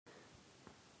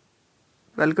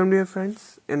Welcome, dear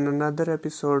friends, in another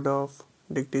episode of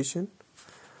Dictation.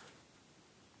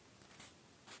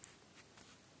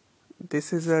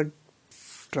 This is a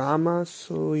drama,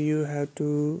 so you have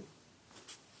to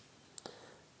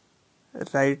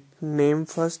write name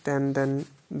first and then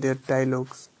their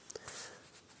dialogues.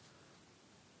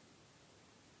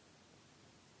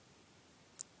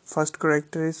 First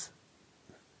character is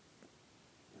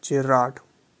Gerard.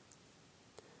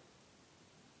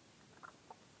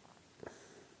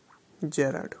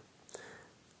 Gerard.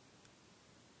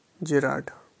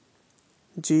 Gerard.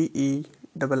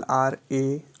 Gerard. Gerard.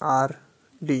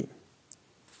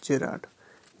 Gerard.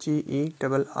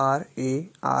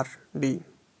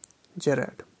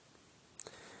 Gerard.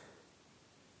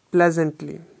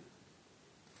 Pleasantly.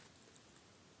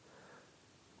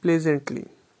 Pleasantly.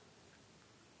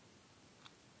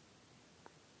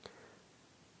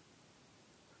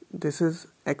 This is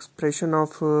expression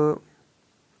of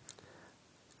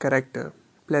character.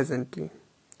 Pleasantly.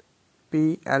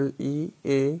 Pleasantly.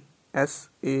 It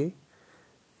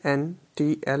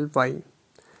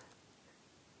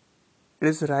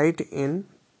is write in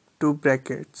two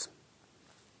brackets.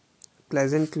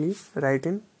 Pleasantly write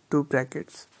in two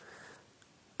brackets,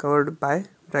 covered by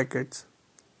brackets,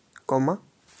 comma.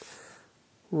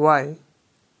 Why?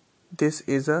 This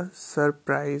is a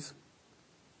surprise.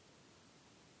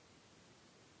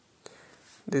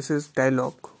 This is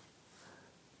dialogue.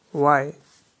 Why?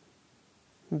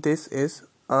 This is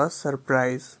a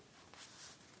surprise.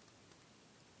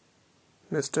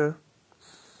 Mister.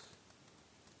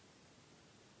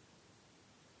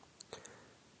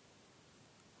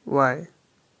 Why?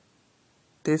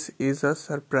 This is a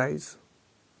surprise.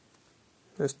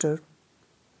 Mister.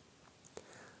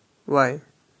 Why?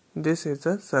 This is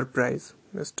a surprise,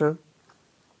 Mister.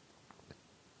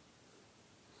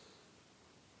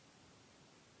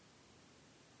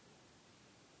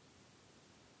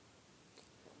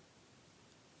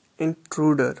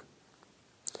 Intruder.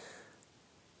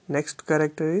 Next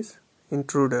character is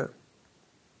intruder.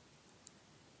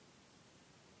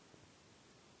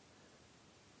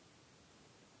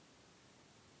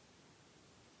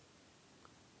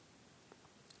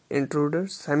 Intruder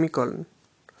semicolon.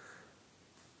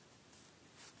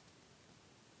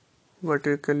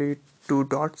 Vertically two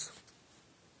dots.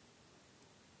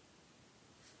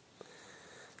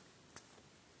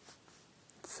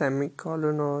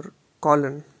 Semicolon or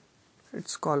colon.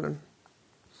 It's colon.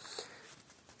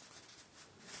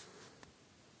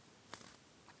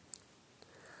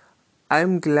 I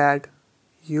am glad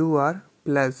you are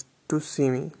pleased to see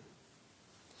me.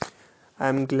 I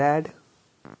am glad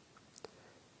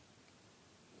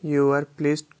you are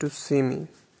pleased to see me.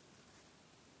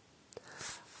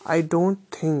 I don't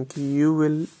think you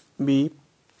will be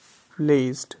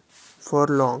pleased for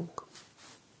long.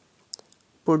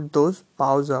 Put those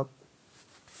paws up.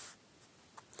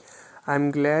 I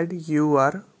am glad you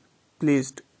are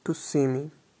pleased to see me.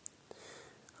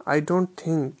 I don't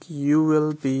think you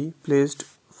will be pleased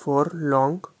for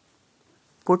long.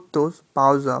 Put those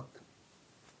paws up.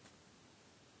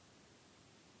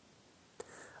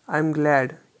 I am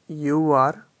glad you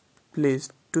are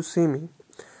pleased to see me.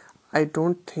 I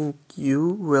don't think you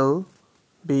will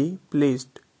be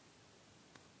pleased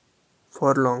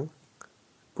for long.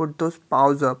 Put those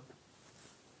paws up.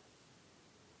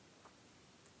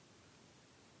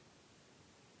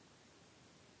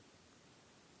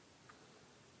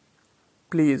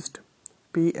 Pleased.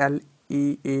 Pleased.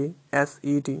 Pleased.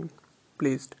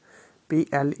 Pleased.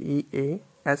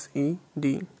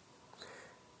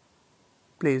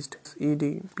 Pleased.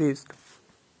 Pleased.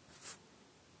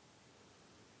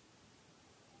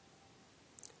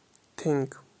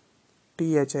 Think.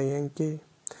 Think.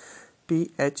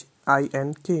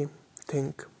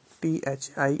 Think.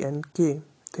 Think.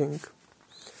 Think.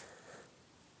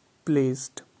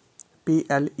 Pleased.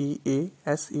 Pleased.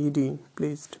 Pleased.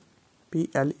 Pleased.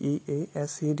 Pleased.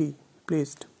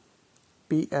 Pleased.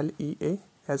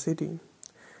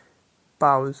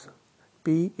 Pause.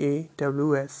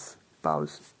 Paws.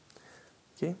 Pause.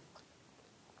 Okay.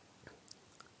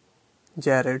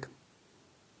 Jared.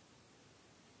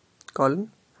 Colin.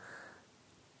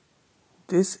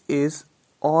 This is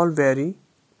all very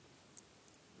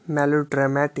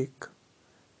melodramatic.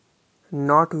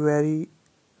 Not very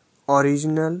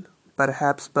original,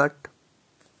 perhaps, but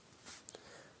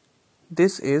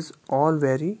this is all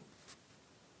very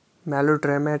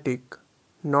melodramatic.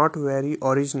 Not very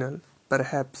original,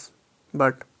 perhaps,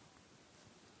 but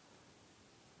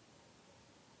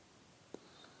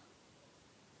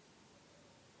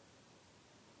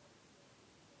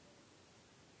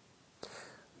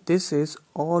this is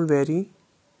all very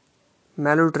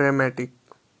melodramatic.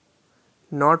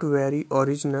 Not very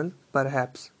original,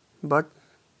 perhaps, but,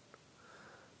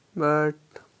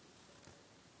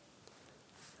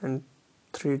 and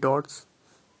three dots.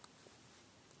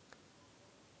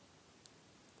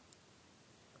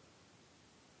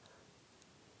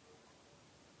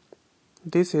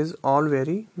 This is all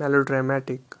very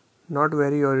melodramatic, not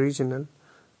very original,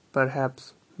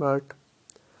 perhaps, but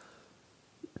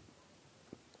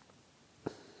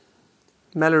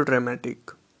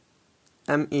melodramatic.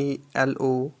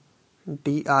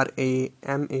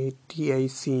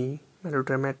 MELODRAMATIC,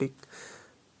 melodramatic.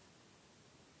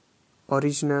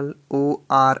 Original,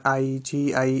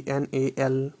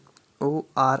 ORIGINAL,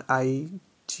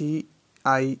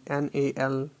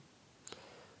 ORIGINAL.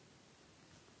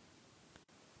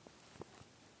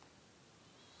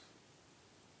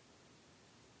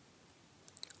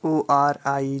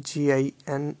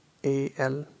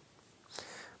 ORIGINAL.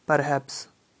 Perhaps.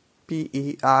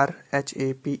 PERHAPS.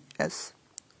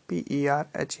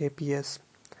 PERHAPS.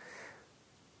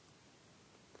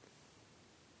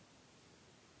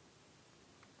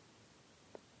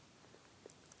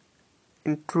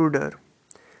 Intruder.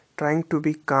 Trying to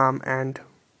be calm and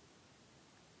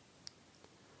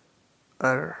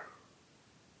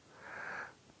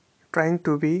trying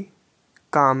to be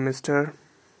calm, mister.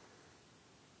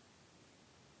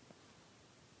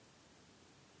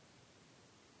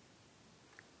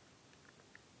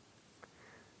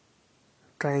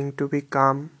 Trying to be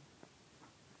calm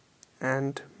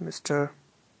and mister.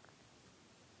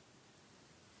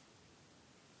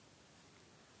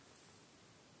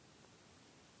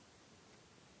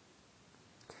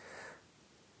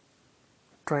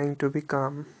 Trying to be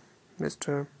calm,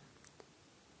 mister.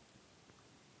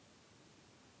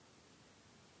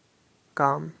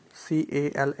 Calm.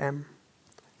 CALM.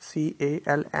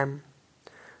 CALM.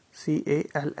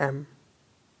 CALM.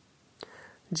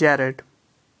 Jared.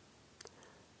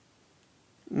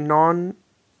 Non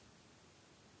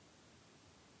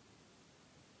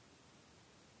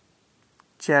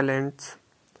challenge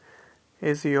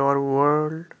is your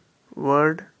word,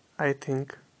 I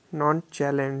think. Non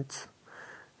challenge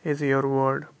is your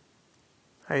word,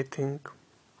 I think.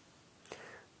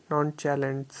 Non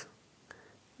challenge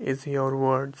is your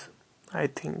words, I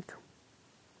think.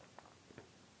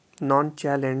 Non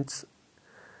challenge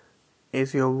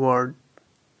is your word,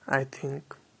 I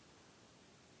think.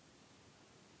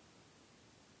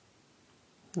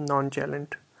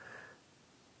 Nonchalant.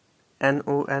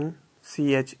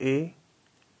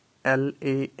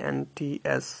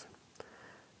 NONCHALANTS.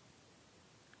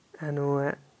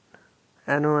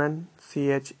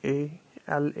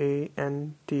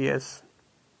 NONCHALANTS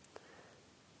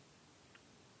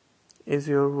is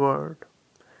your word,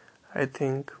 I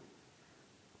think.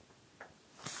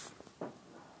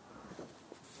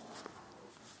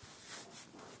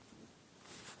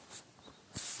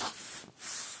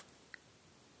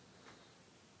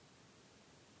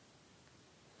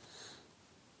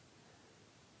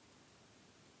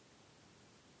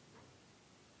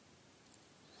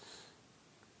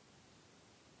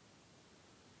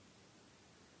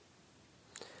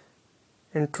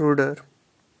 Intruder.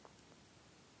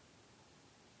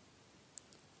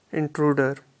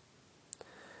 Intruder.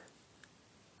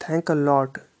 Thank a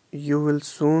lot. You will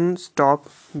soon stop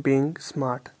being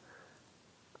smart.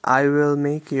 I will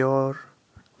make your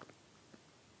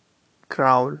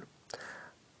growl.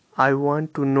 I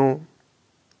want to know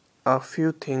a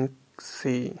few things.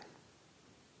 See.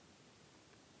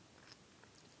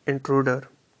 Intruder.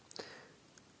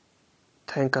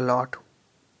 Thank a lot.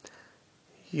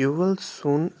 You will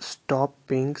soon stop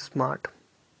being smart.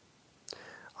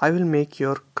 I will make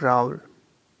your growl.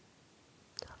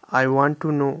 I want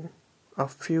to know a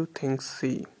few things.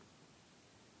 See.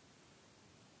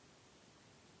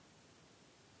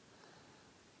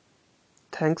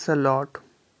 Thanks a lot.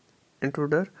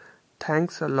 Intruder.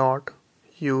 Thanks a lot.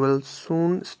 You will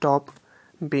soon stop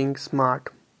being smart.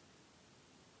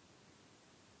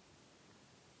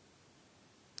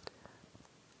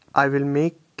 I will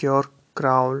make your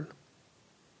growl.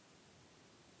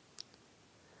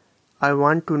 I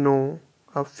want to know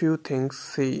a few things.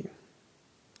 See.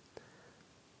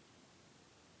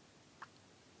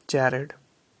 Jared.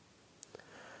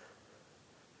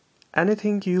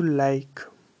 Anything you like.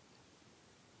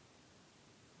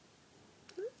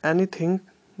 Anything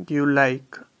you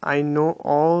like. I know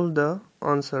all the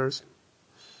answers.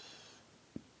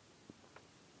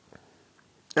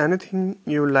 Anything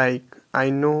you like. I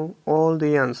know all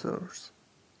the answers.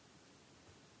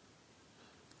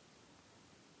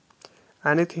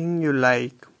 Anything you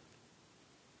like.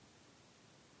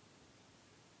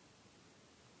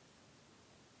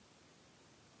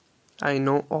 I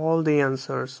know all the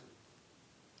answers.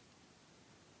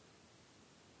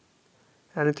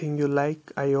 Anything you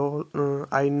like, I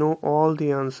know all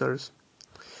the answers.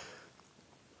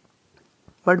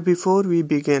 But before we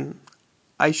begin,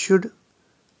 I should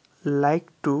like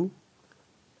to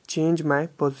change my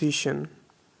position.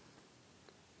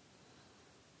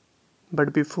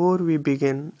 But before we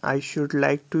begin, I should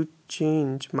like to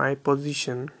change my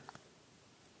position.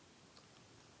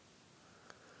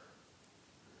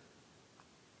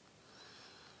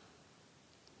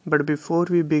 But before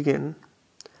we begin,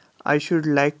 I should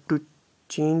like to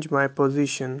change my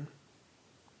position.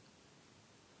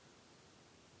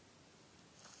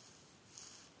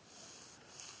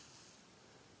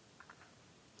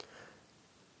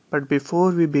 But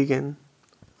before we begin,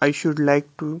 I should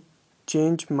like to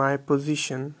change my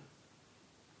position.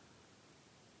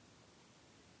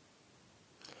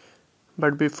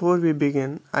 But before we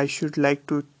begin, I should like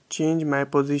to change my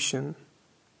position.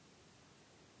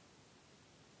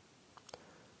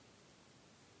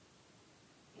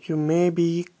 You may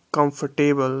be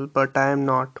comfortable, but I am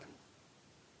not.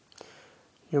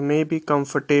 You may be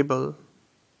comfortable,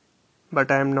 but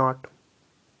I am not.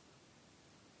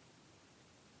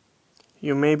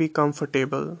 You may be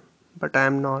comfortable, but I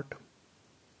am not.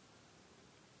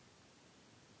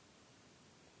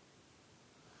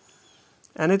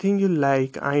 Anything you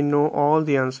like, I know all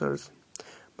the answers.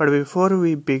 But before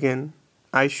we begin,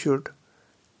 I should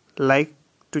like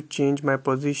to change my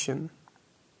position.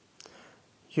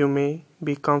 You may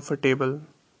be comfortable,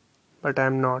 but I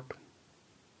am not.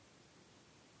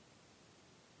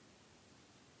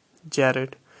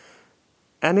 Jared,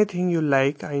 anything you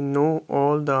like, I know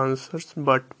all the answers,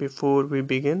 but before we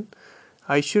begin,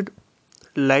 I should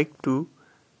like to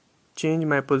change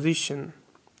my position.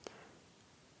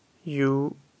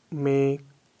 You may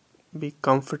be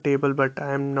comfortable, but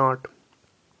I am not.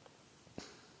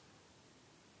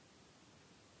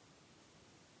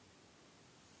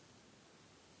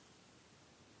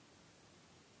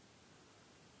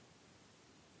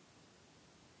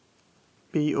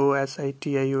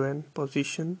 Position,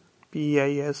 position,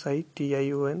 Position,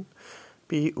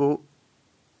 Position,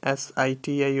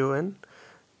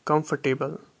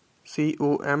 comfortable,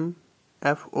 Comfortable,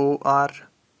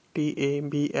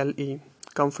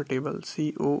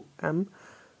 comfortable,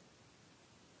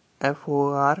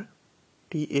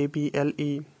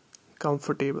 Comfortable,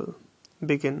 comfortable,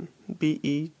 begin,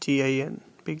 Begin,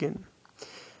 begin,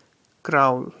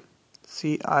 crawl,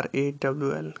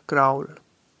 Crawl,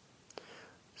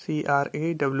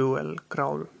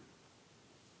 crawl,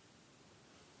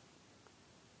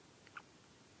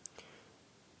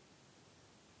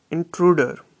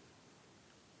 intruder,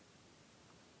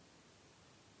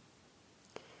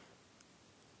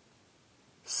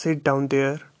 sit down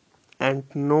there and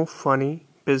no funny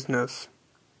business.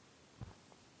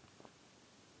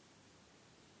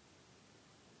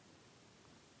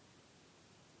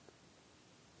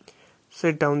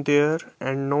 Sit down there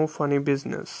and no funny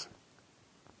business.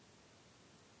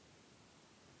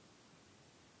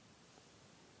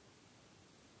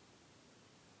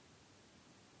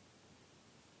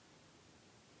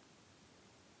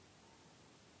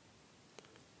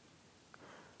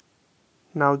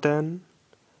 Now then,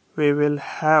 we will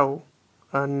have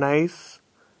a nice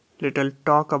little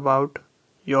talk about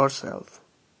yourself.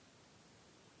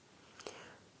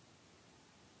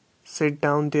 Sit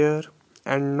down there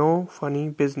and no funny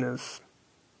business.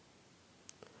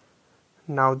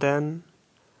 Now then,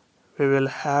 we will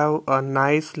have a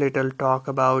nice little talk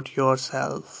about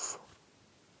yourself.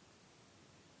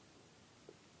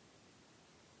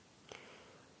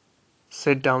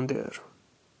 Sit down there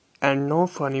and no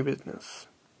funny business.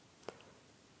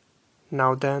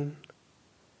 Now then,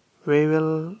 we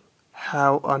will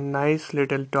have a nice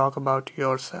little talk about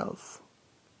yourself.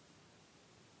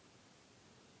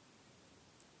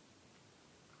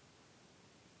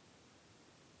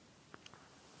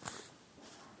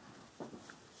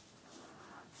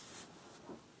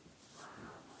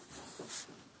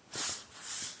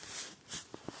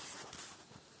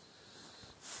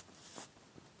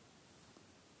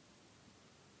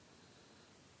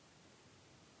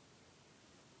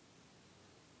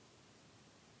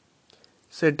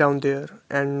 Sit down there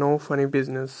and no funny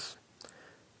business.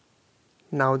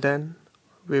 Now then,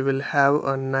 we will have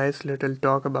a nice little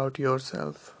talk about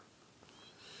yourself.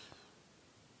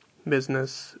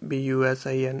 Business,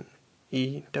 Busine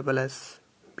double S,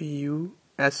 Busine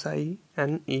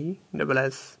double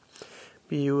S,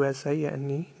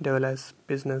 Busine double S,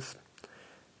 business.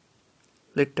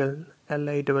 Little,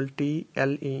 Little,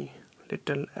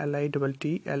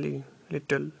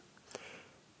 Little.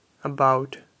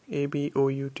 About,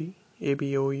 About,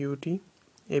 A-B-O-U-T,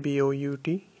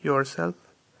 A-B-O-U-T, yourself.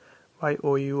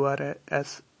 Y-O-U-R-S-E-L-F,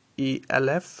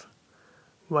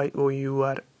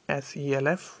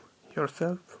 Y-O-U-R-S-E-L-F,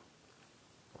 yourself.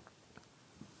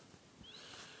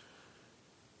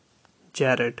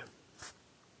 Jared.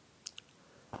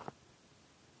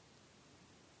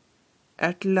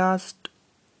 At last,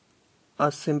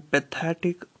 a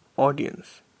sympathetic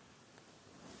audience.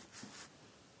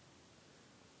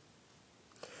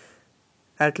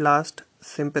 At last,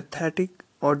 sympathetic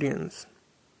audience.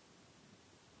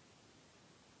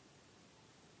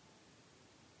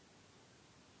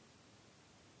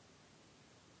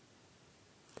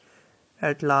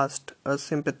 At last, a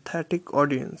sympathetic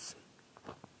audience.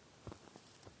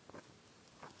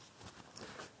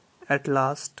 At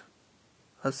last,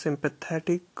 a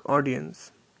sympathetic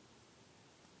audience.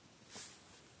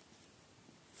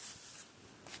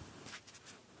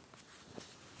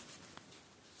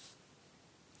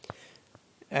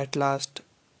 At last,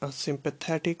 a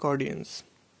sympathetic audience.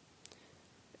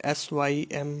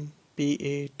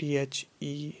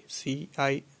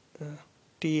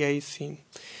 Sympathetic.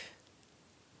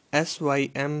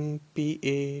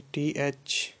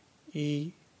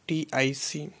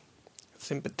 Sympathetic. Sympathetic.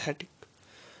 Sympathetic.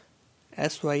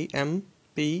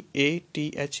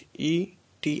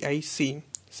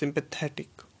 Sympathetic.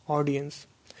 Audience.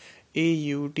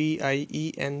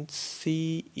 Audience.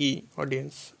 Audience.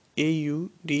 Audience.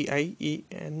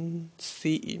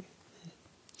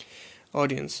 Audience.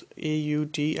 Audience.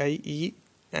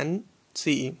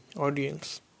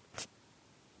 Audience.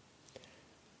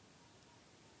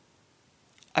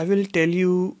 I will tell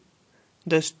you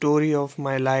the story of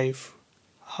my life.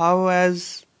 How,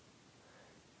 as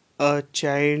a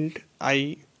child,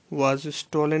 I was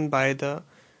stolen by the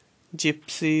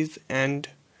gypsies, and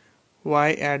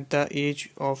why, at the age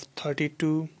of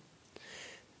 32,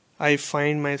 I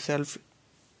find myself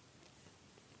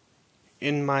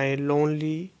in my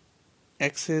lonely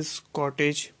ex's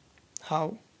cottage.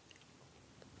 How?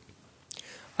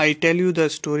 I tell you the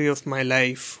story of my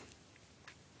life.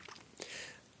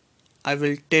 I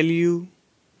will tell you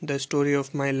the story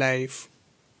of my life.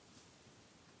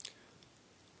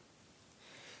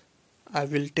 I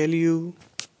will tell you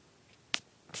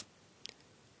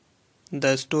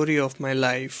the story of my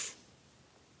life.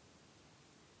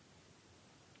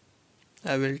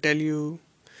 I will tell you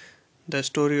the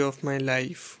story of my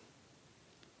life.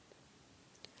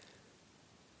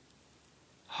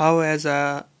 How, as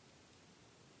a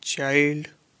child,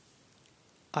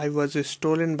 I was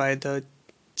stolen by the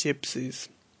gypsies.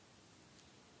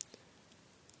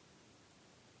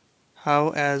 How,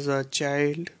 as a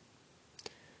child,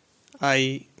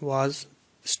 I was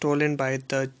stolen by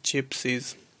the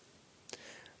gypsies.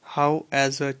 How,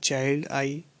 as a child,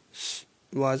 I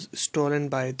was stolen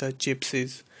by the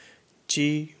gypsies.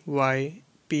 Gypsies.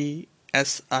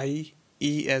 Gypsies.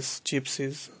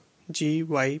 Gypsies.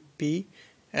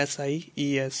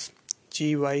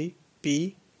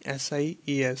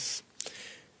 Gypsies.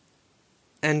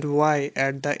 And why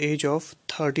at the age of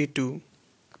 32?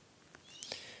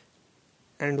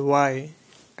 And why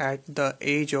at the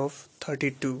age of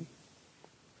 32?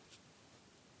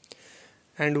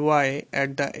 And why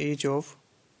at the age of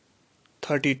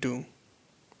 32?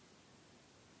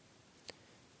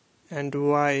 And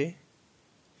why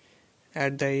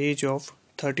at the age of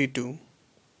 32?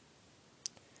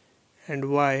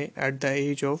 And why at the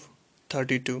age of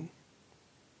 32?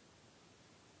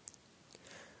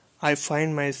 I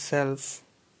find myself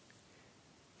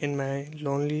in my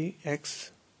lonely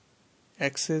ex's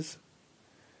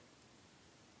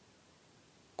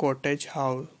cottage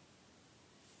house.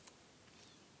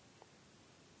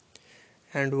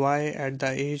 And why at the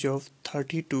age of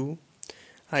 32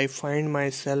 I find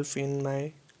myself in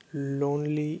my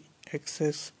lonely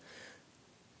ex's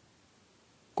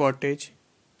cottage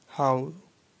house.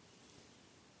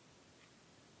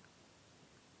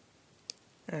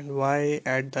 And why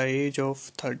at the age of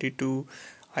 32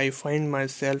 I find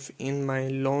myself in my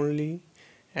lonely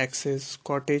ex's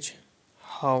cottage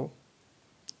house.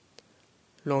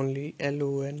 Lonely,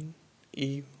 Lonely,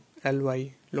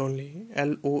 lonely, Lonely,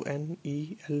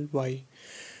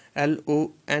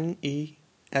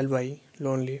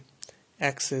 lonely,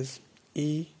 ex's,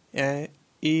 Ex,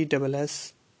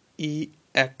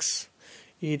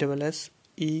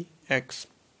 Ex,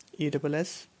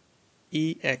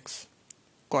 Ex,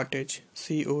 cottage,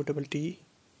 Cottage,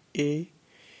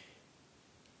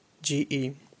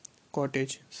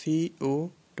 cottage,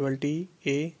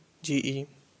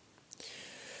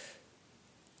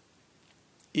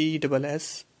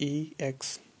 Cottage,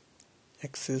 Ex,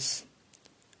 axis,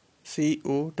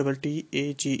 Cottage,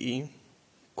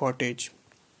 cottage.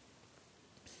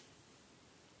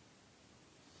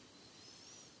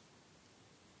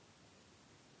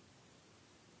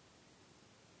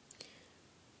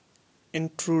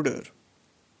 Intruder.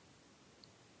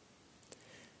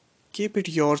 Keep it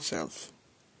yourself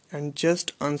and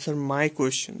just answer my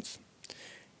questions.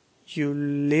 You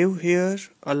leave her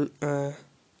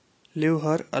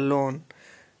alone.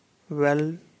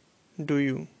 Well, do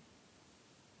you?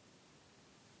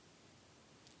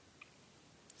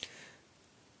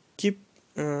 Keep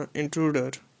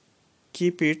intruder.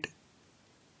 Keep it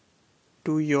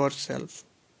to yourself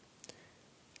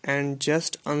and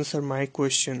just answer my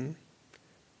question.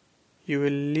 You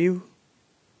will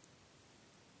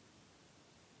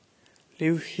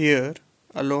live here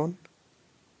alone.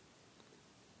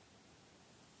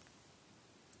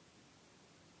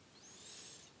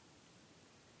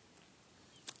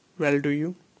 Well, do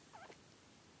you?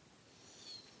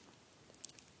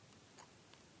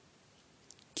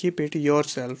 Keep it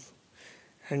yourself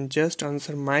and just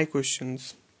answer my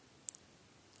questions.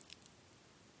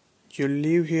 You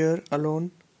live here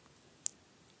alone.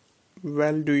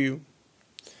 Well, do you?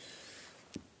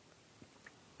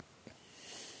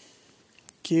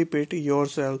 Keep it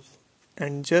yourself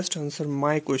and just answer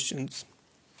my questions.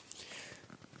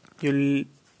 You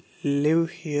live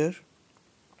here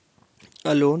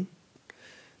alone.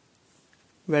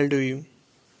 Well, do you?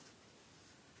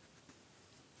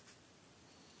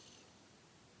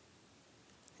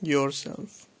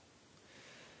 Yourself.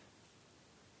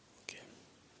 Okay.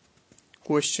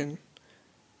 Question.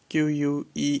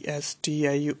 Questions.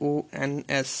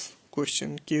 Question.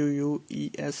 Questions.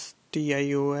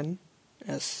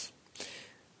 Answer.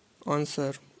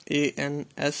 Answer.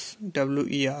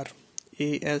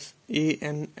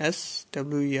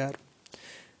 Answer.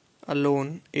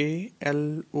 Alone.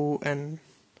 Alone.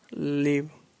 Live.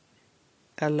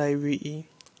 Live.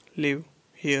 Live.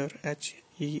 Here.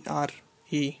 Here.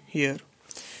 Here.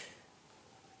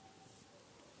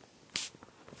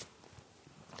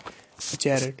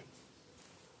 Jared.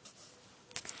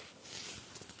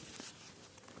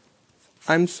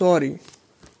 I'm sorry.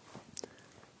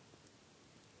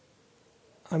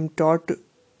 I'm taught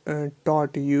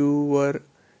you were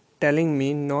telling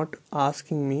me, not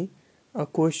asking me, a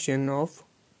question of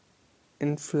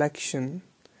inflection.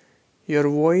 Your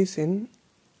voice in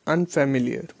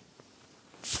unfamiliar.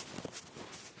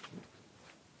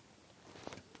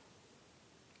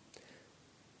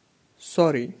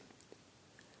 Sorry.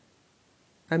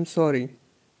 I'm sorry.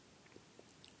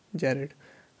 Jared.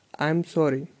 I'm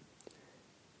sorry.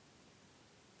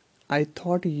 I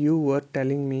thought you were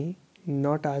telling me,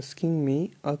 not asking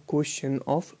me, a question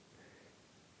of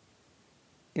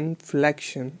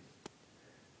inflection.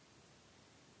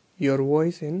 Your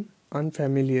voice in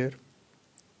unfamiliar.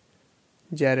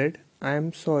 Jared, I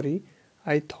am sorry.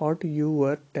 I thought you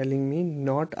were telling me,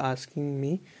 not asking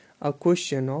me, a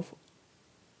question of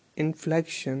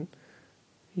inflection.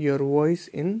 Your voice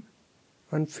in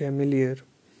unfamiliar.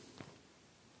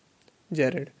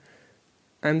 Jared,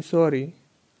 I'm sorry.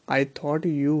 I thought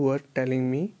you were telling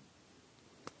me.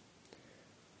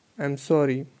 I'm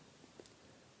sorry.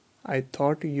 I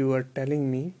thought you were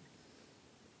telling me.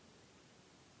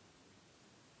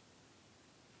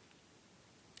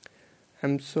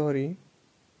 I'm sorry.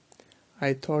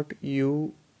 I thought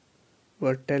you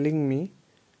were telling me,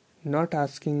 not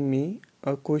asking me,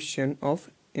 a question of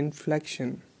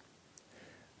inflection.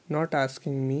 Not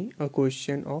asking me, a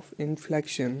question of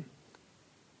inflection.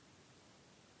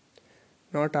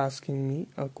 Not asking me,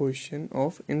 a question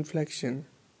of inflection.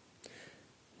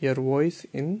 Your voice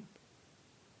in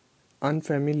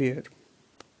unfamiliar.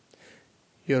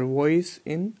 Your voice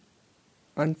in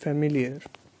unfamiliar.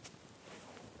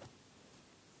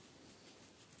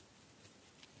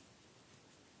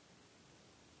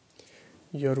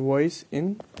 Your voice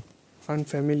in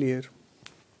unfamiliar.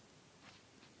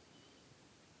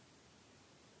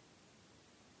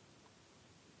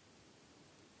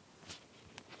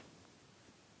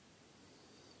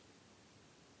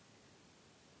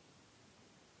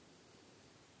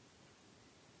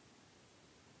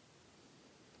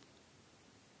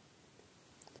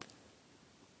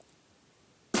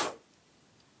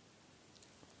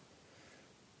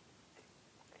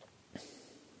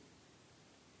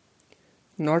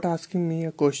 Not asking me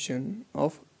a question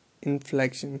of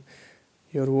inflection.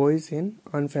 Your voice in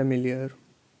unfamiliar.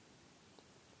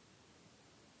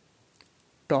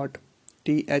 Thought.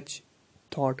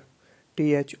 Thought.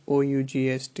 Thougst.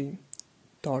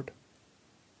 Thought. Thougst.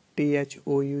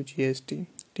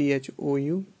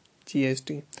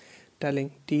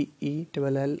 Telling. Telling.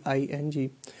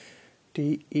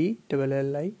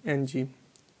 Telling.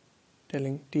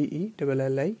 Telling,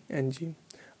 T-E-L-L-I-N-G.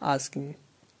 Asking,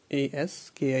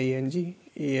 A-S-K-I-N-G,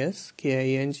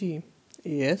 A-S-K-I-N-G,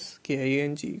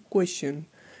 A-S-K-I-N-G. Question,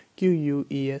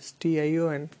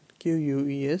 Q-U-E-S-T-I-O-N,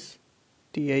 Q-U-E-S-T-I-O-N,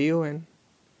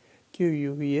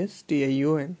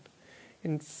 Q-U-E-S-T-I-O-N.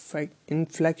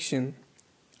 Inflection,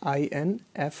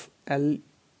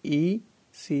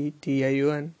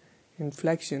 I-N-F-L-E-C-T-I-O-N,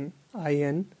 inflection,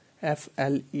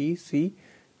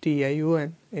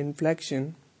 I-N-F-L-E-C-T-I-O-N,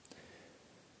 inflection.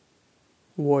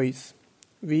 Voice,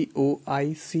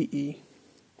 V-O-I-C-E,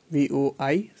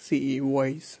 V-O-I-C-E,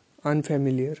 voice,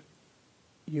 unfamiliar,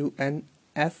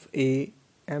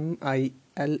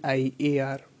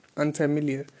 U-N-F-A-M-I-L-I-A-R,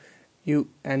 unfamiliar,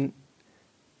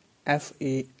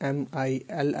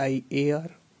 U-N-F-A-M-I-L-I-A-R,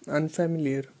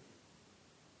 unfamiliar.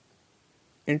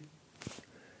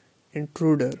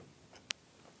 Intruder,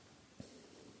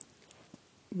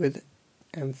 with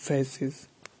emphasis,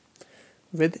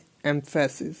 with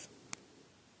emphasis,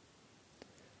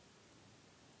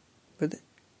 with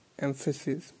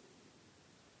emphasis.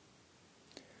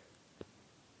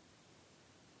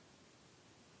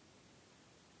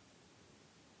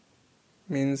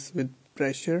 Means with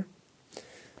pressure,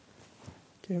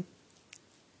 okay,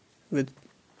 with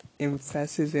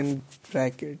emphasis in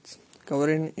brackets,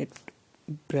 covering it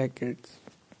brackets,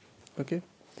 okay,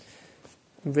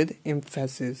 with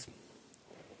emphasis.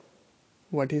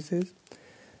 What he says,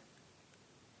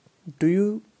 do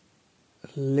you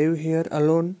live here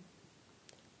alone?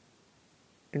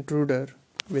 Intruder,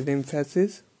 with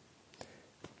emphasis,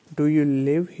 do you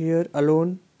live here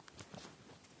alone?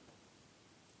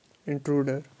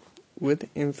 Intruder, with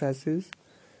emphasis,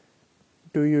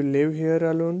 do you live here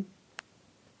alone?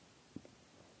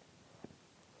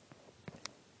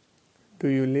 Do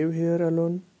you live here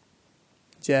alone?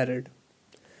 Jared,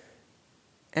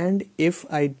 and if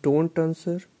I don't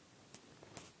answer?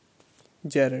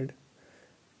 Jared,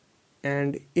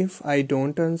 and if I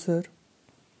don't answer?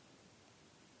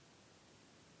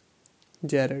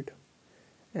 Jared,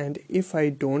 and if I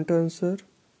don't answer?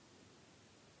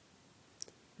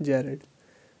 Jared,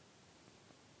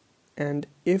 and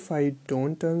if I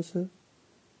don't answer?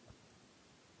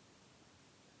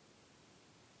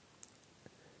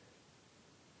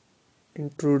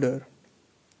 Intruder,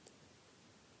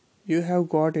 you have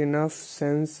got enough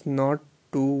sense not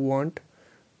to want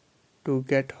to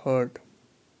get hurt.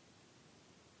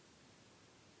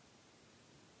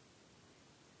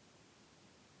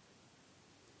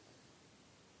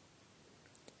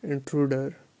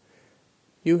 Intruder,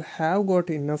 you have got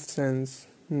enough sense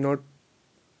not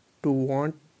to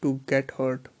want to get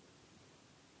hurt.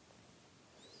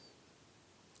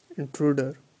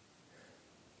 Intruder,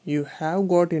 you have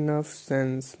got enough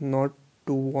sense not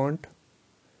to want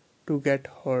to get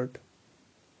hurt.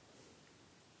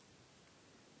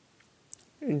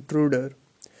 Intruder,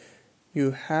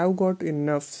 you have got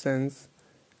enough sense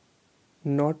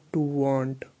not to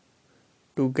want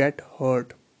to get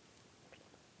hurt.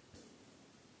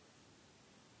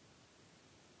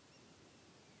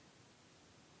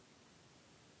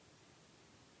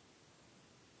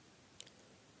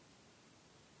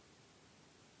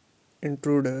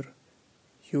 Intruder,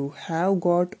 you have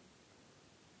got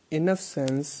enough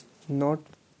sense not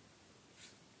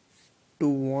to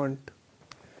want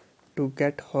to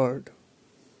get hurt.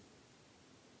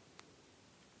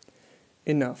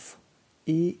 Enough,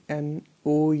 E-N-O-U-G-H,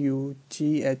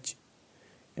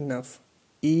 enough,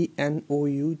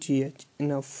 E-N-O-U-G-H,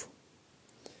 enough.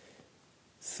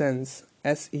 Sense,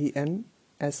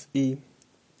 S-E-N-S-E,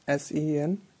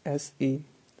 S-E-N-S-E,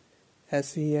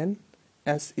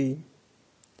 S-E-N-S-E.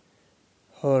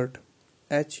 Hurt,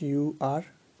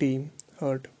 H-U-R-T,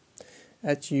 hurt,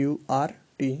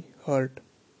 H-U-R-T, hurt.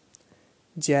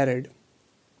 Jared,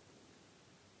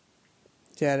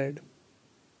 Jared,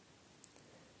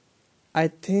 I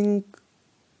think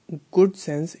good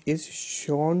sense is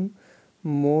shown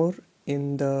more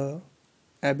in the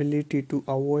ability to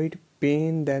avoid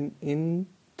pain than in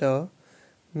the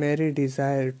mere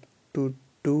desire to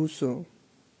do so.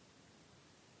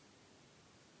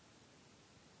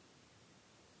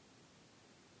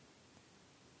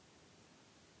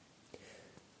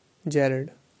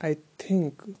 Jared, I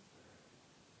think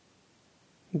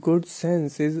good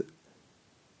sense is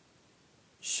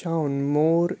shown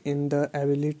more in the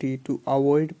ability to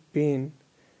avoid pain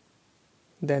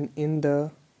than in the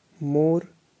more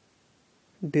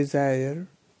desire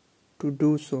to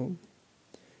do so.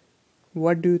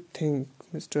 What do you think,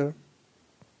 Mr.?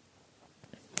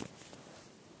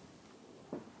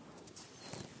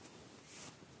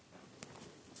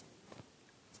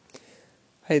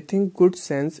 I think good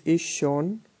sense is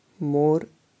shown more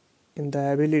in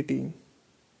the ability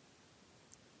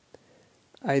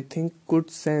I think good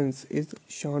sense is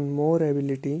shown more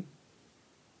ability.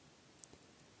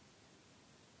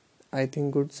 I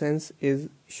think good sense is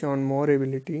shown more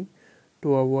ability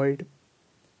to avoid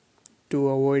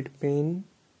pain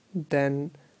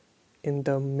than in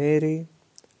the mere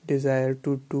desire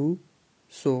to do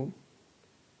so.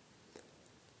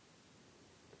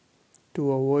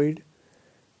 To avoid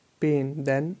pain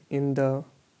than in the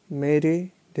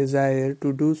mere desire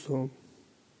to do so.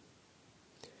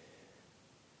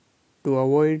 To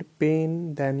avoid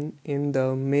pain than in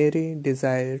the mere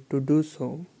desire to do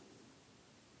so.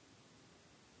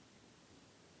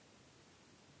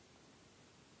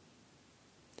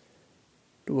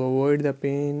 To avoid the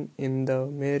pain in the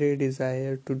mere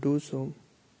desire to do so.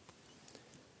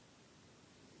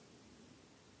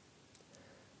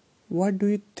 What do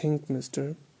you think,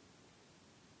 mister?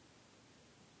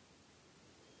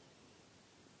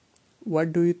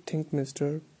 What do you think,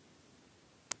 mister?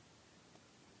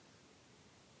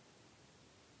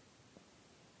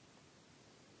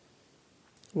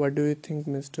 What do you think,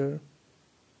 mister?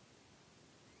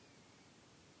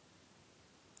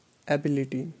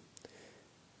 Ability.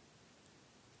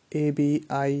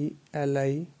 Ability.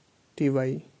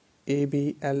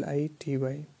 Ability.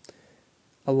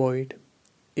 Avoid.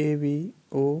 Avoid. Avoid.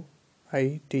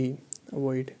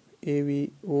 Avoid.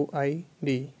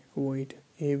 Avoid.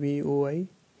 Avoid.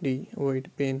 Avoid.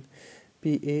 Pain.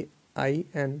 Pain.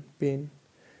 Pain.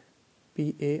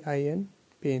 Pain.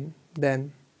 Pain.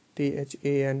 Then. Than.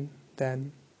 Then.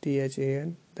 Than.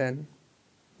 Then.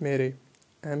 Mere.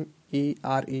 mere.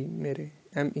 Mere.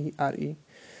 mere.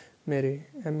 Mere.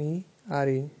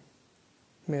 mere.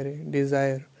 Mere.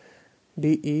 Desire.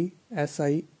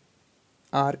 desire.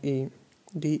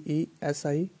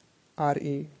 desire.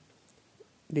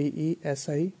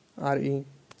 desire.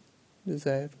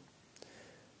 Desire.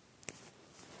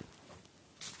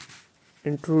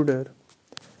 Intruder.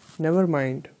 Never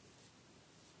mind.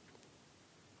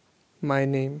 My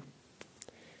name.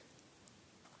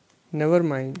 Never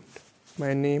mind.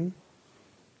 My name.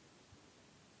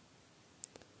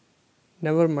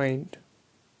 Never mind.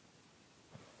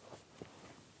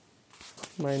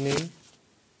 My name.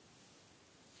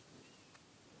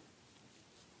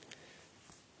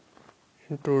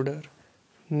 Intruder.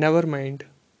 Never mind.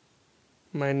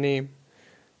 My name.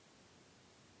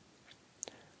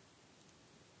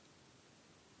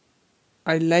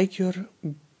 I like yours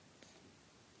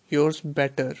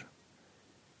better,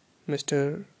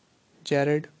 Mr.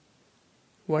 Jared.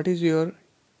 What is your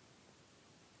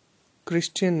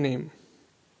Christian name?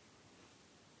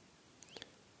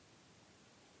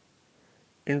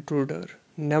 Intruder.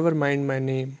 Never mind my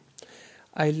name.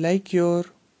 I like yours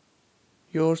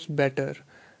better,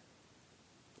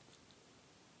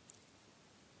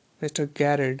 Mr.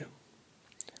 Garrett.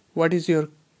 What is your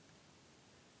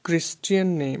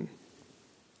Christian name?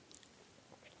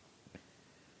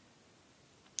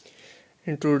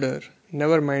 Intruder.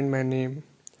 Never mind my name.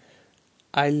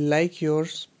 I like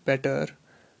yours better,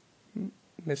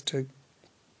 Mr.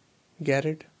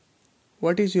 Garrett.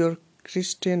 What is your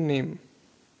Christian name?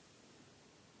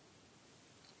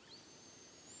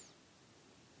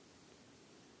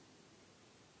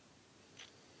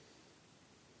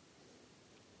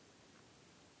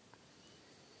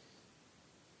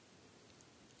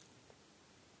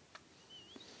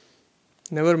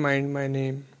 Never mind my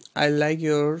name. I like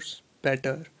yours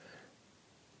better,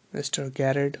 Mr.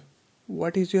 Garrett.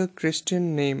 What is your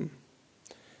Christian name?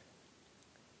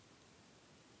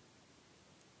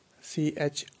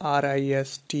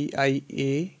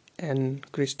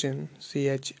 Christian. Christian.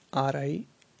 Sorry.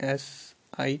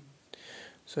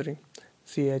 Christian.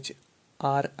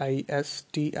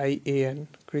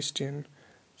 Christian. Christian.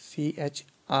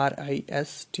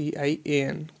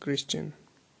 Christian.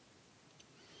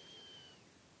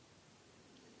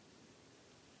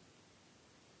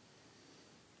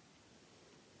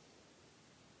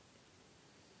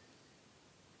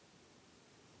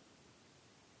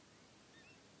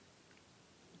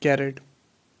 Garrett.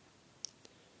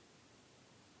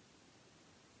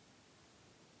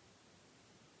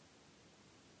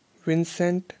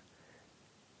 Vincent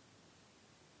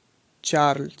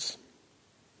Charles.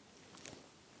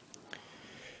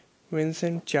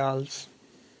 Vincent Charles.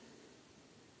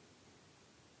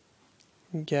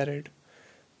 Garrett.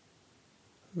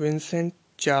 Vincent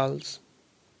Charles.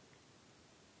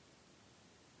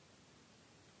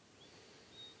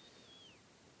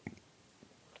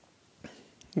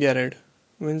 Garrett.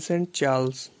 Vincent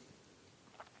Charles.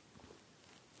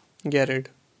 Garrett.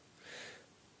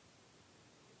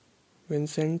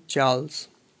 Vincent Charles.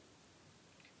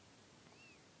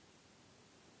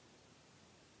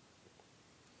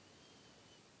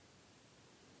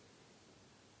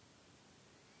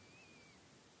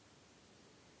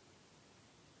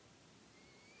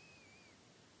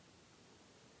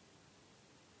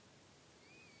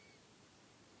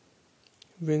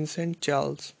 Vincent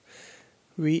Charles.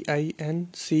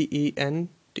 Vincent.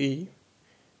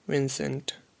 Vincent.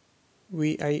 Vincent.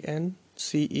 Vincent.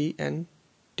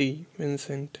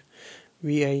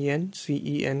 Vincent.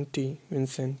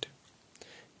 Vincent.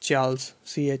 Charles.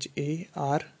 Charles.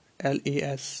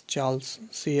 Charles. Charles.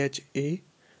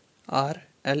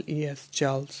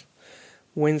 Charles.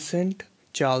 Vincent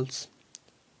Charles.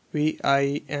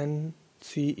 Vincent.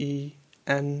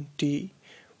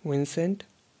 Vincent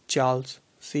Charles.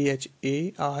 Charles.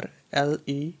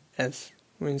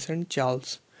 Vincent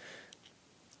Charles.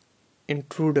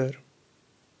 Intruder.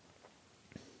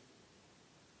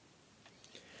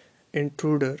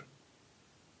 Intruder.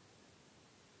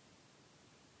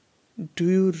 Do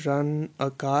you run a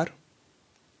car?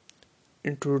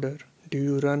 Intruder. Do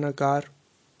you run a car?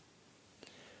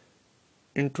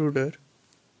 Intruder.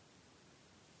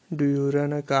 Do you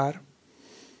run a car?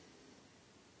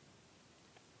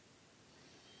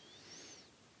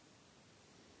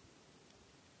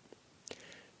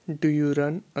 Do you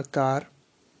run a car?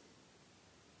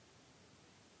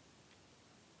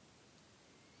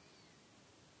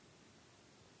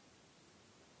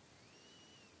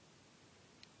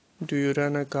 Do you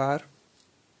run a car?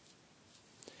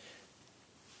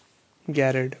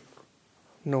 Garage.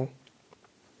 No.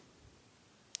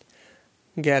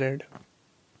 Garage.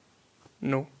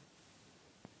 No.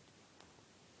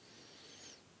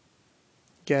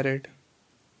 Garage.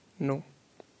 No.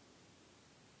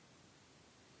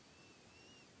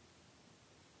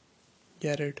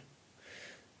 Garage.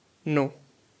 No.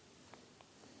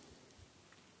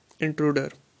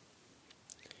 Intruder.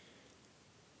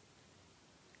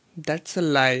 That's a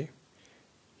lie.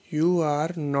 You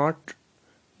are not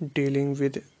dealing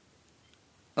with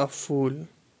a fool.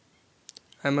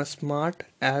 I'm as smart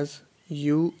as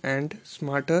you and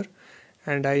smarter,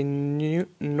 and I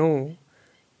know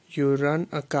you run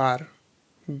a car.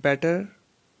 Better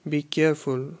be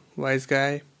careful, wise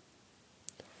guy.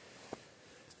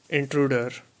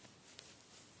 Intruder.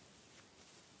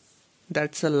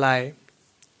 That's a lie.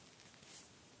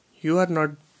 You are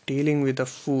not dealing with a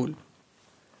fool.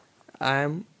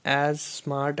 I'm as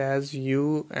smart as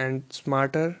you and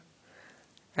smarter,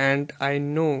 and I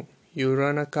know you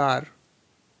run a car.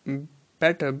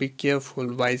 Better be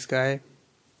careful, wise guy.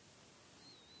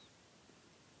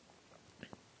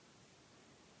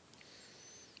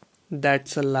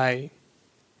 That's a lie.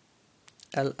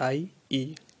 Lie.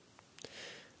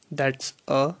 That's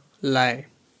a lie.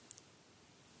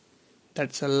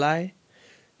 That's a lie.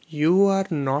 You are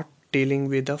not dealing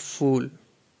with a fool.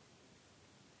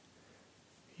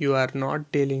 You are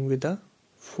not dealing with a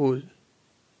fool.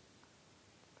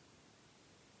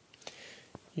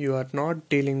 You are not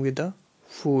dealing with a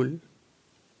fool.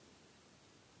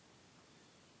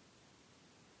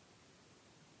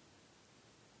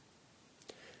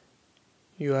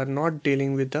 You are not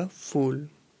dealing with a fool.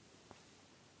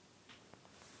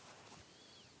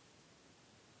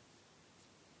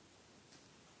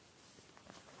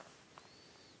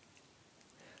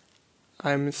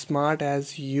 I'm smart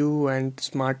as you and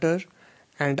smarter,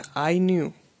 and I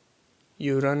knew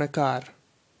you run a car.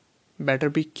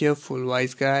 Better be careful,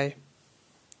 wise guy.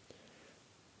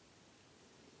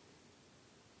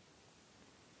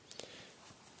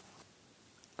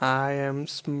 I am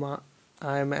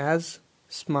as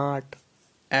smart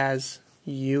as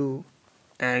you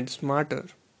and smarter.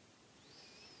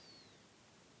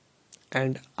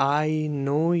 And I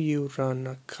know you run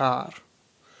a car.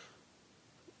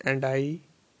 And I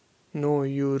know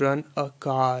you run a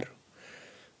car.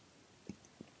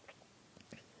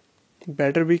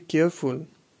 Better be careful,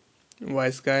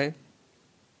 wise guy.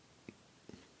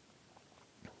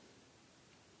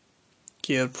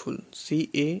 Careful.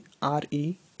 Careful.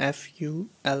 Careful.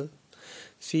 Careful.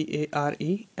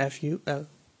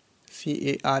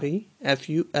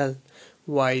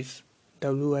 Wise. Wise.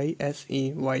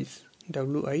 Wise.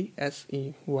 Wise.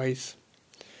 Wise.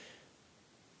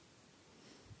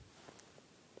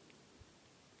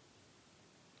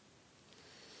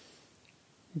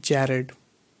 Jared.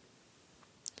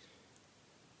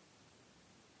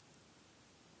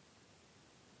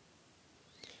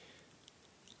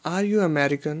 Are you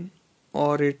American,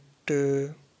 or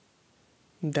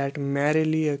that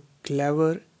merely a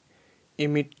clever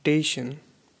imitation?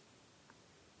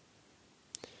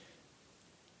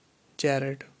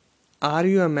 Jared. Are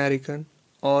you American,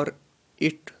 or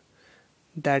it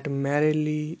that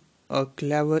merely a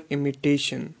clever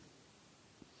imitation?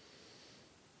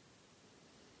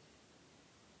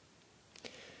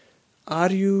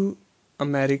 Are you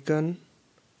American,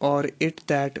 or it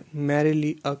that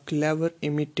merely a clever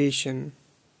imitation?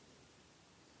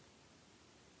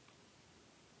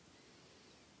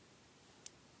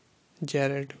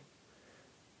 Jared.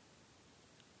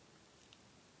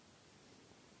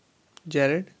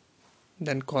 Jared,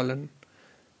 then Colin.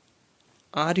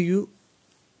 Are you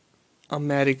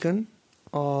American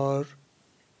or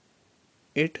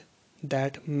it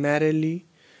that merely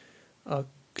a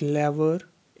clever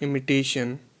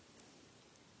imitation?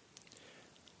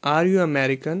 Are you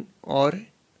American or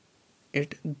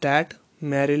it that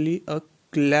merely a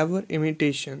clever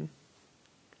imitation?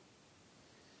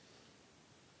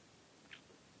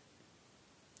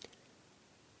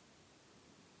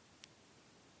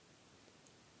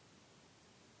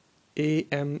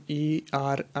 American.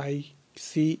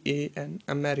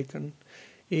 American.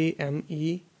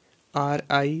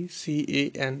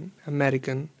 American. American.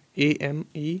 American.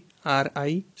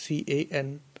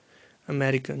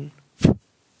 American.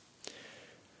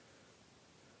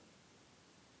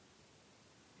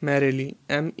 Merrily.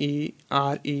 Merrily.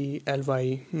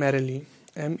 Merrily. Merrily.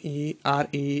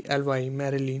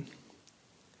 Merrily.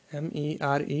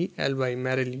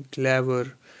 Merrily.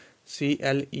 Clever.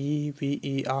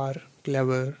 Clever.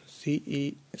 Clever.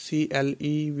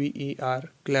 Clever.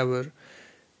 Clever.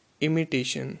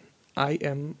 Imitation.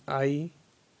 Imitation.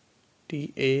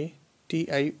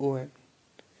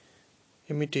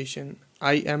 Imitation.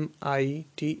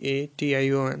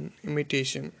 Imitation.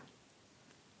 Imitation.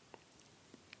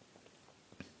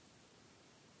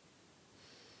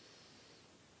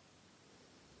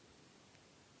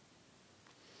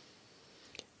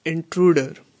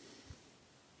 Intruder.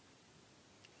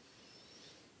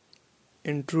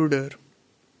 Intruder.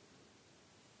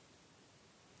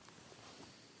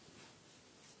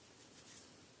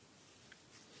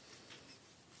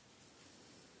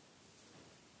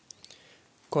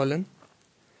 Colin.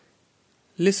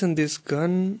 Listen, this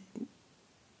gun's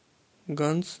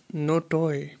no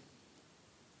toy.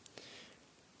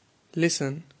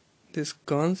 Listen, this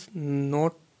gun's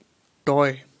not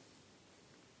toy.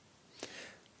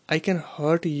 I can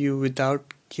hurt you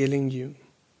without killing you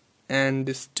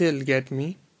and still get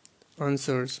me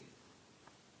answers.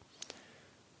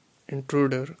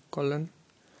 Intruder. Colin.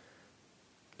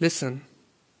 Listen,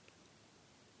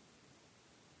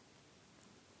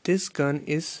 this gun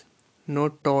is no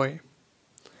toy.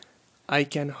 I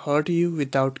can hurt you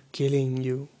without killing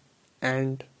you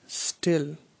and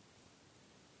still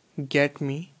get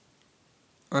me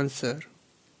answer.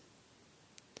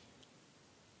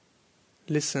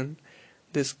 Listen,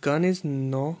 this gun is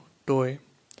no toy.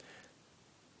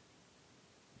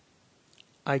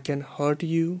 I can hurt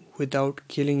you without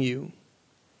killing you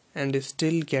and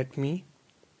still get me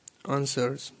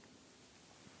answers.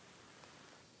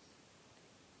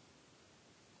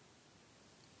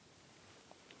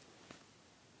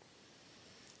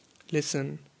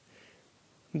 Listen,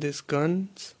 this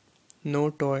gun's no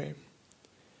toy.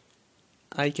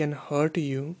 I can hurt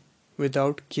you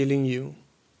without killing you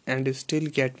and still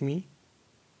get me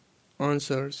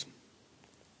answers.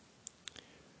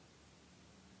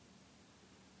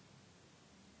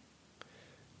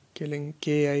 Killing.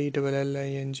 Killing.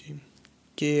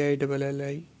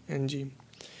 Killing.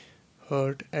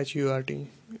 Hurt. Hurt.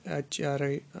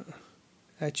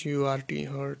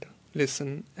 Hurt.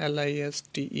 Listen.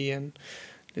 Listen.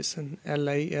 Listen.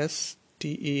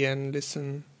 Listen.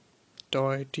 Listen.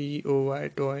 Toy.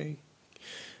 Toy.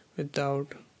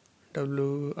 Without.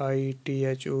 Withou.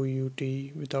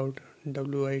 Without.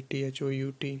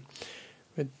 Withou.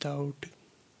 Without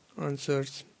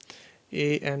answers.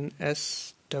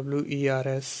 Answers.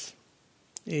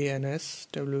 Answers.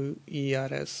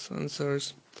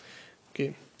 Answers.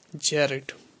 Okay.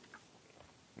 Jared.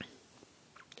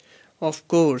 Of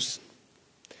course,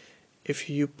 if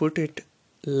you put it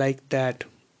like that,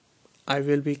 I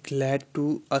will be glad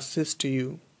to assist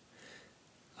you.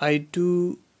 I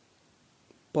do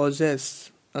possess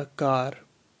a car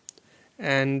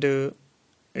and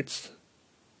it's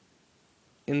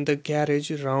in the garage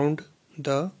round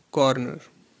the corner.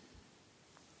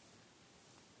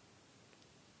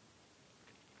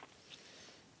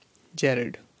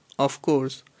 Jared. Of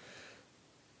course,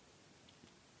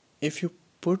 if you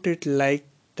put it like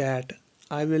that,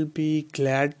 I will be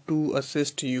glad to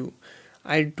assist you.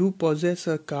 I do possess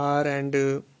a car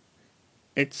and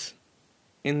it's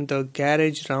in the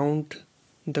garage round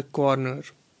the corner.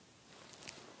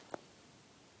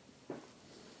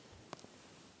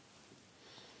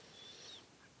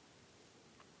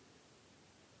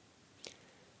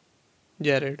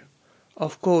 Jared.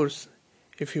 Of course,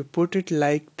 if you put it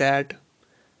like that,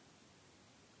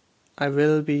 I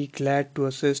will be glad to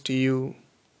assist you.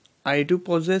 I do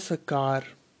possess a car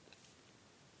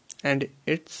and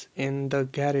it's in the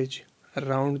garage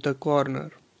around the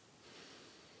corner.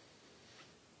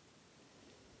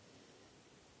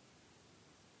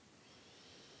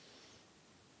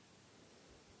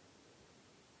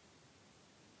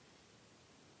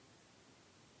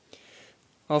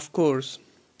 Of course,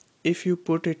 if you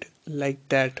put it like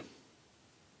that.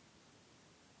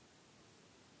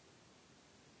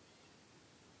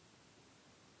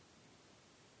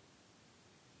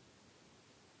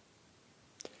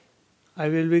 I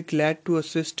will be glad to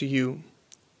assist you.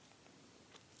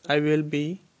 I will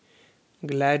be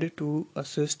glad to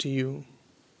assist you.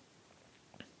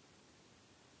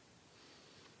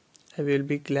 I will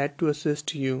be glad to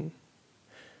assist you.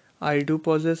 I do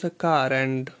possess a car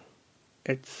and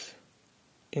it's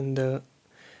in the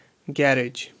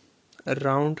garage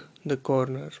around the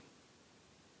corner.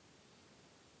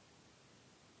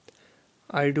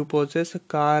 I do possess a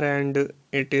car and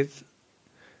it is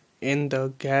in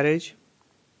the garage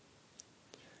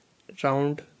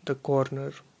round the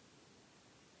corner.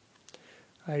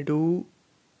 I do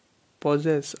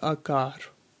possess a car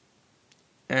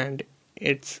and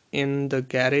it's in the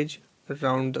garage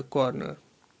round the corner.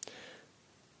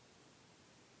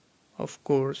 Of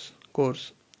course.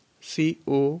 Course.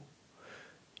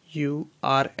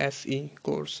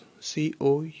 Course.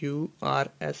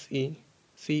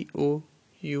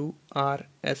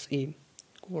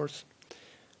 Course.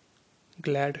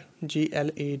 Glad.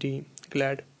 Glad.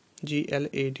 Glad.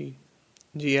 Glad.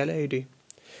 Glad.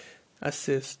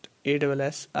 Assist.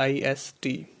 Assist.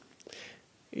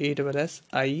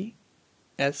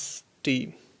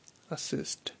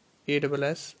 Assist.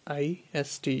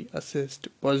 Assist. Assist.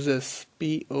 Possess.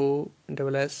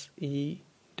 Possess.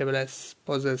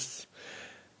 Possess.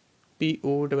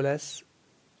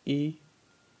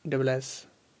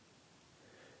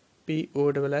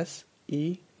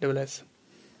 Possess.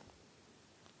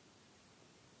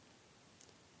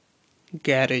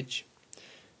 Garage.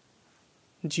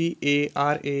 Garage.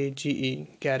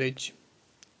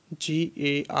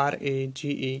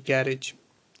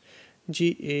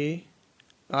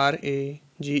 Garage.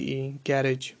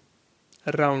 Garage.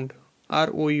 Round.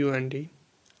 Round.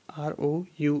 Round.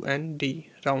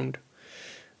 Round.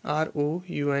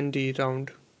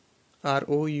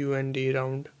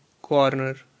 Round.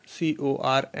 Corner.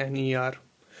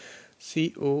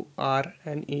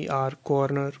 Corner.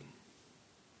 Corner.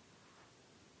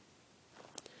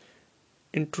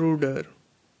 Intruder.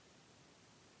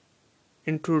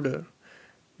 Intruder.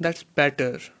 That's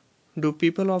better. Do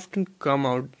people often come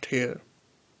out here?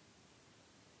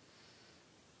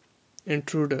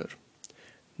 Intruder.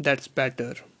 That's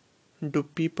better. Do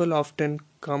people often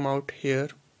come out here?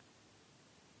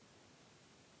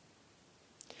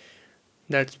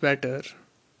 That's better.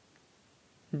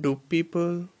 Do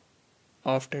people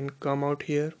often come out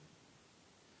here?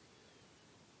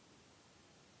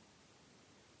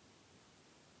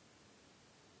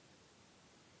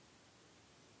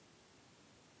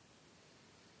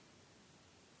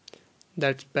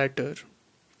 That's better.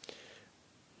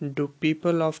 Do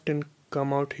people often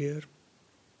come out here?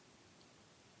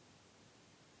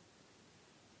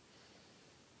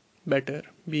 Better.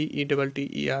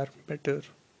 Better. Better.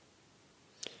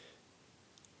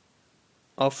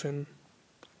 Often.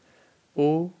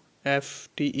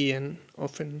 Often.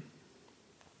 Often.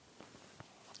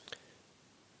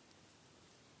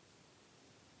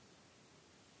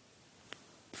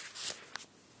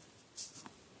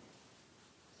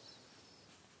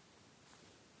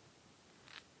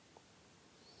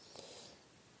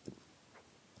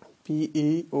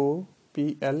 People.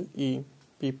 People.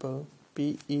 People.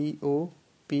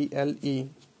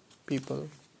 People.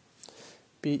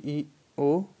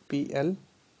 People.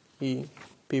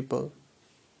 People.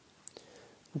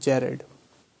 Jared.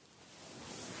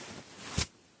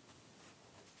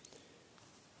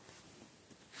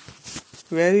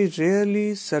 Very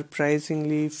rarely,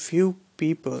 surprisingly few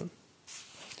people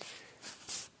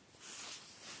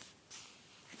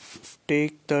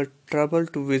take the trouble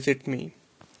to visit me.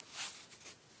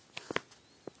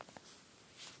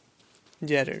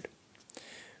 Jared.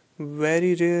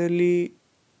 Very rarely,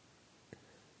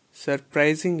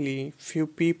 surprisingly few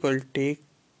people take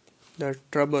the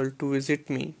trouble to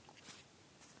visit me.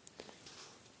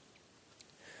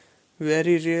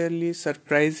 Very rarely,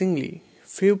 surprisingly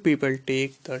few people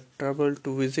take the trouble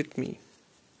to visit me.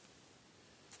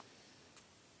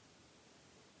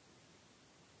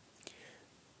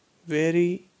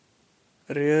 Very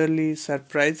rarely,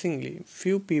 surprisingly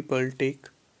few people take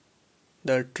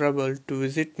the trouble to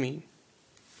visit me.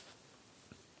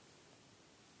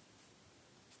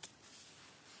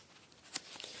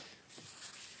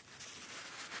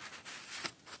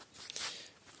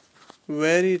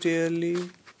 Very rarely,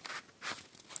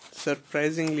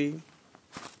 surprisingly,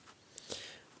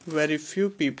 very few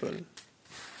people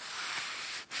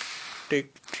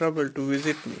take trouble to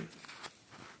visit me.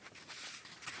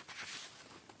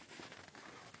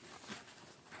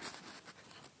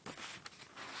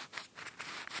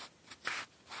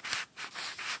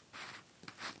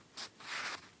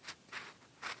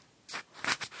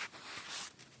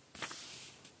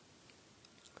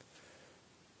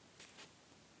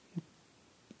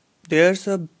 There's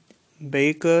a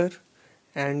baker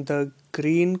and the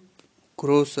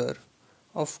greengrocer,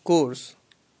 of course.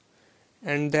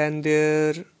 And then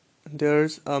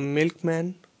there's a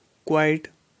milkman, quite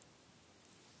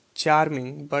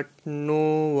charming, but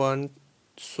no one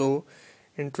so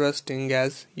interesting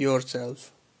as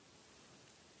yourself.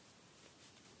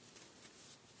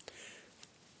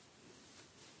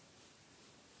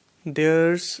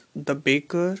 There's the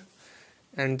baker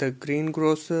and the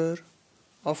greengrocer,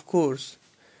 of course.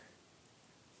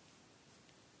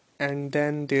 And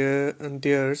then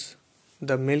there's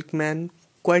the milkman,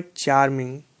 quite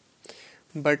charming,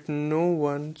 but no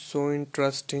one so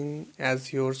interesting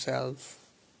as yourself.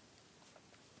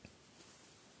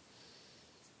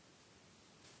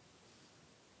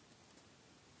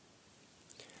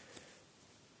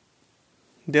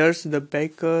 There's the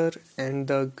baker and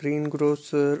the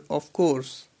greengrocer, of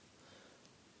course.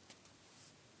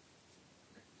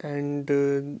 And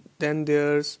then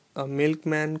there's a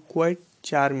milkman, quite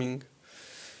charming,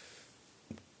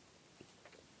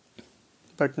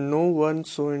 but no one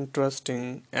so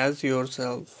interesting as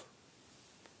yourself.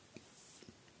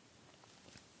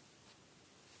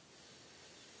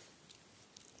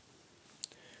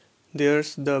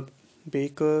 There's the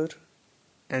baker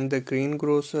and the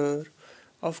greengrocer,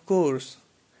 of course.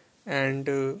 And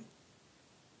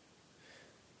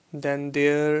then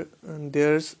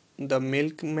there's the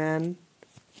milkman,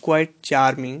 quite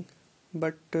charming,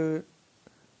 but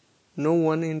no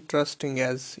one interesting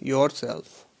as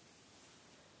yourself.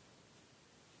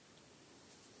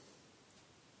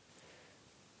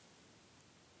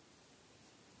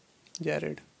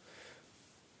 Jared.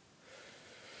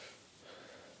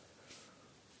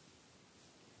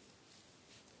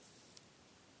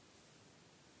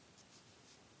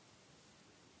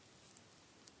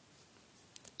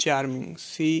 Charming.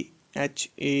 Charming.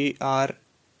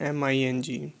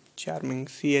 Charming. Charming.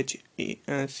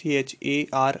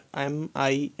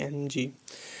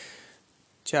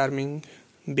 Charming.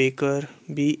 Baker.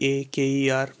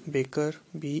 Baker. Baker.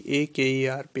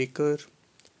 Baker. Baker.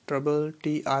 Trouble.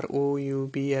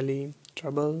 Trouble.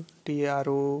 Trouble.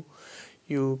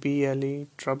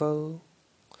 Trouble.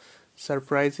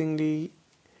 Surprisingly.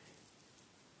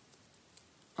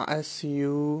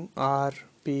 Surprisingly.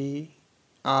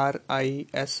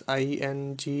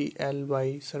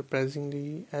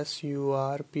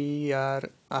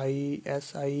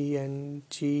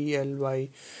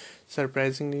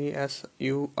 Surprisingly.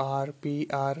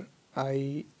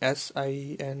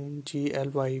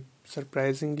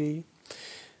 Surprisingly.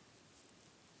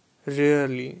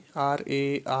 Rarely.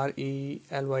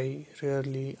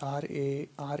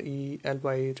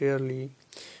 Rarely.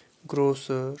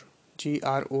 Grocer.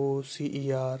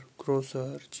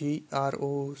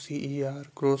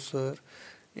 Grocer.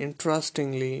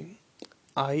 Interestingly.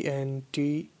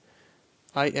 Interestingly.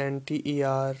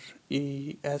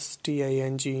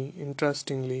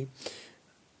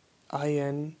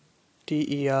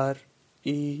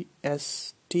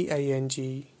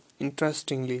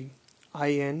 Interestingly.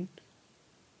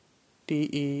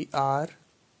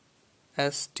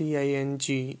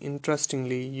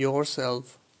 Interestingly.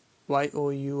 Yourself.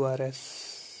 Yourself.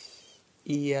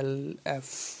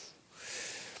 Yourself.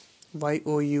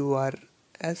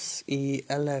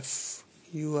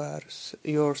 You are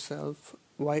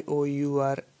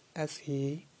yourself.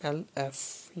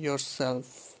 Yourself.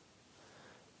 Yourself.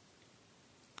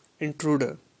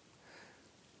 Intruder.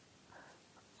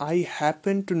 I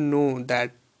happen to know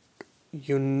that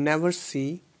you never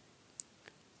see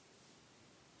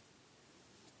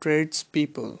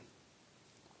tradespeople.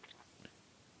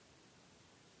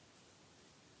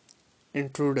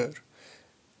 Intruder.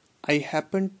 I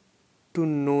happen to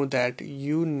know that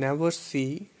you never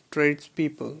see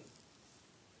tradespeople.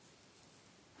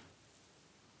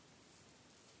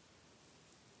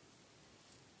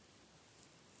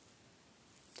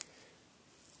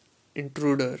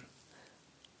 Intruder.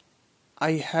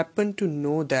 I happen to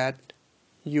know that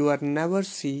you are never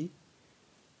see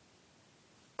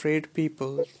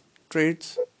tradespeople.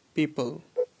 Tradespeople.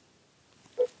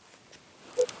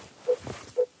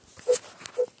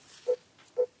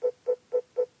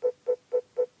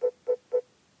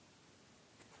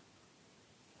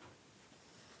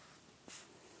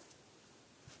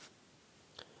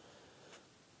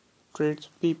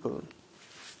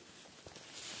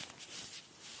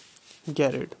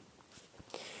 Garrett.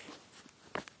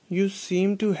 You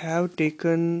seem to have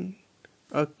taken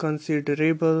a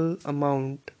considerable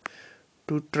amount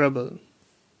to trouble.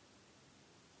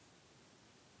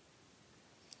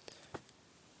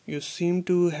 You seem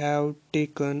to have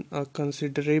taken a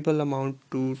considerable amount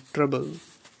to trouble.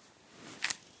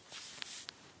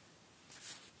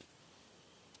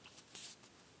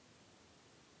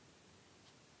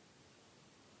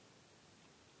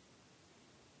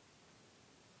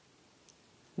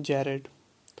 Jared,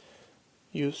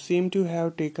 you seem to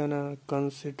have taken a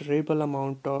considerable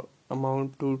amount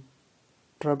to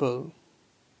trouble.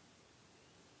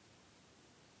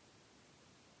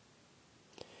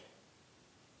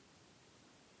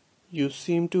 You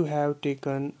seem to have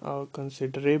taken a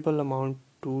considerable amount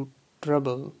to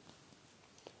trouble.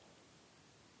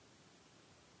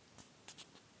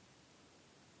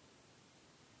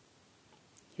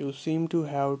 You seem to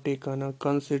have taken a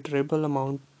considerable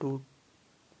amount to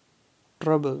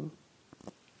trouble.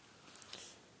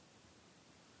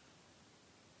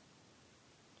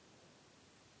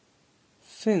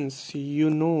 Since you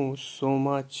know so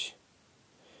much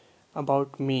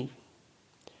about me,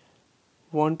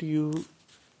 won't you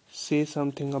say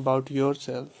something about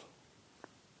yourself?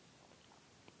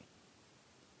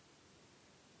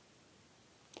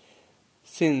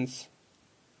 Since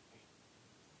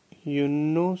you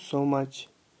know so much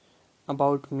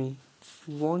about me,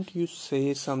 won't you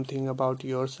say something about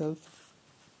yourself?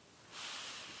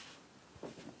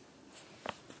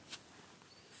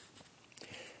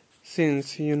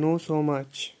 Since you know so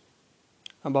much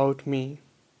about me,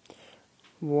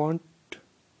 won't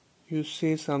you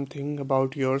say something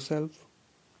about yourself?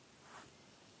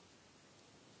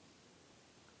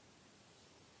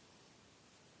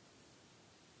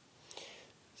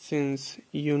 Since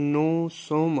you know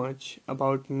so much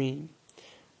about me,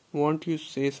 won't you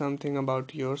say something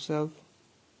about yourself?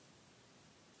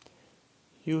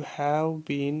 You have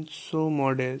been so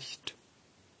modest.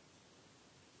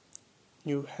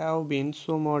 You have been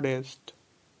so modest.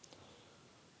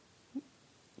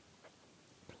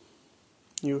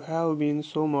 You have been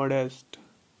so modest.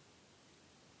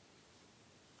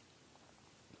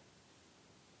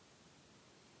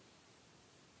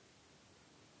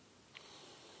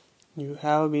 You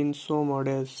have been so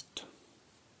modest.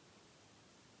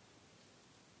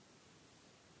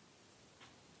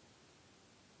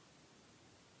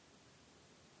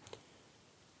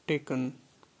 Taken.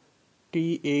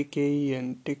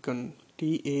 Taken. Taken.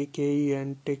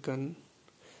 Taken. Taken.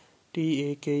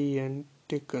 Taken.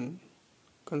 Taken.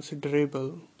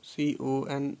 Considerable. Considerable.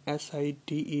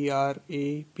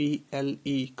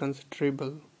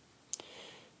 Considerable.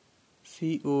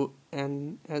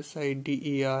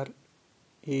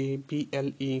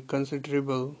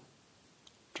 Considerable.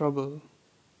 Trouble.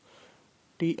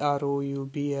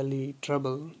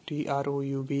 Trouble.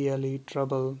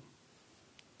 Trouble.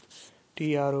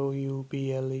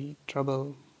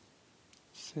 Trouble.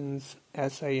 Since.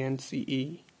 Since.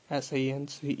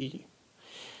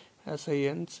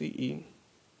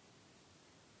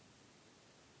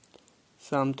 Something.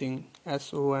 Something.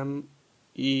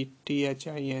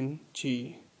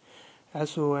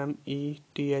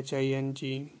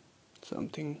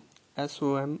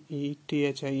 Something.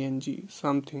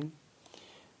 Something.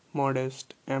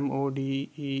 Modest.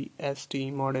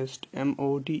 Modest.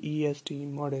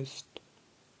 Modest.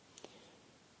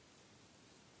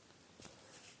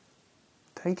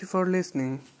 Thank you for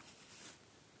listening.